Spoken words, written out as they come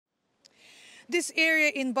This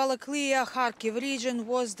area in Balakleya, Kharkiv region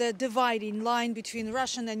was the dividing line between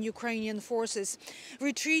Russian and Ukrainian forces.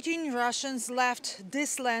 Retreating Russians left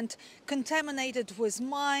this land contaminated with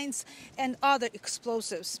mines and other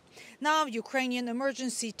explosives. Now Ukrainian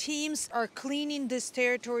emergency teams are cleaning this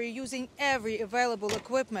territory using every available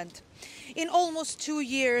equipment. In almost 2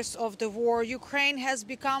 years of the war, Ukraine has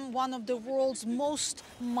become one of the world's most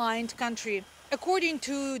mined countries. According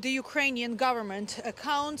to the Ukrainian government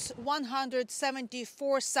accounts,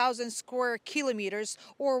 174,000 square kilometers,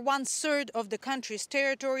 or 1/3 of the country's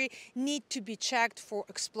territory, need to be checked for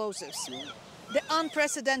explosives. The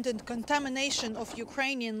unprecedented contamination of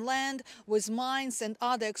Ukrainian land with mines and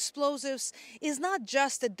other explosives is not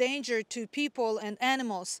just a danger to people and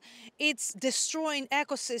animals. It's destroying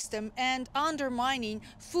ecosystem and undermining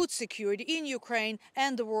food security in Ukraine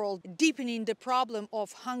and the world, deepening the problem of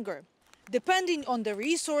hunger. Depending on the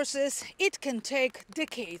resources, it can take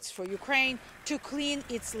decades for Ukraine to clean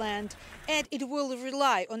its land, and it will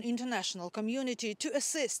rely on international community to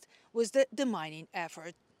assist with the demining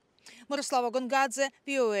effort. Myroslava Gongadze,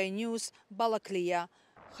 VOA News, Balakleya,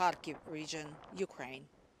 Kharkiv region, Ukraine.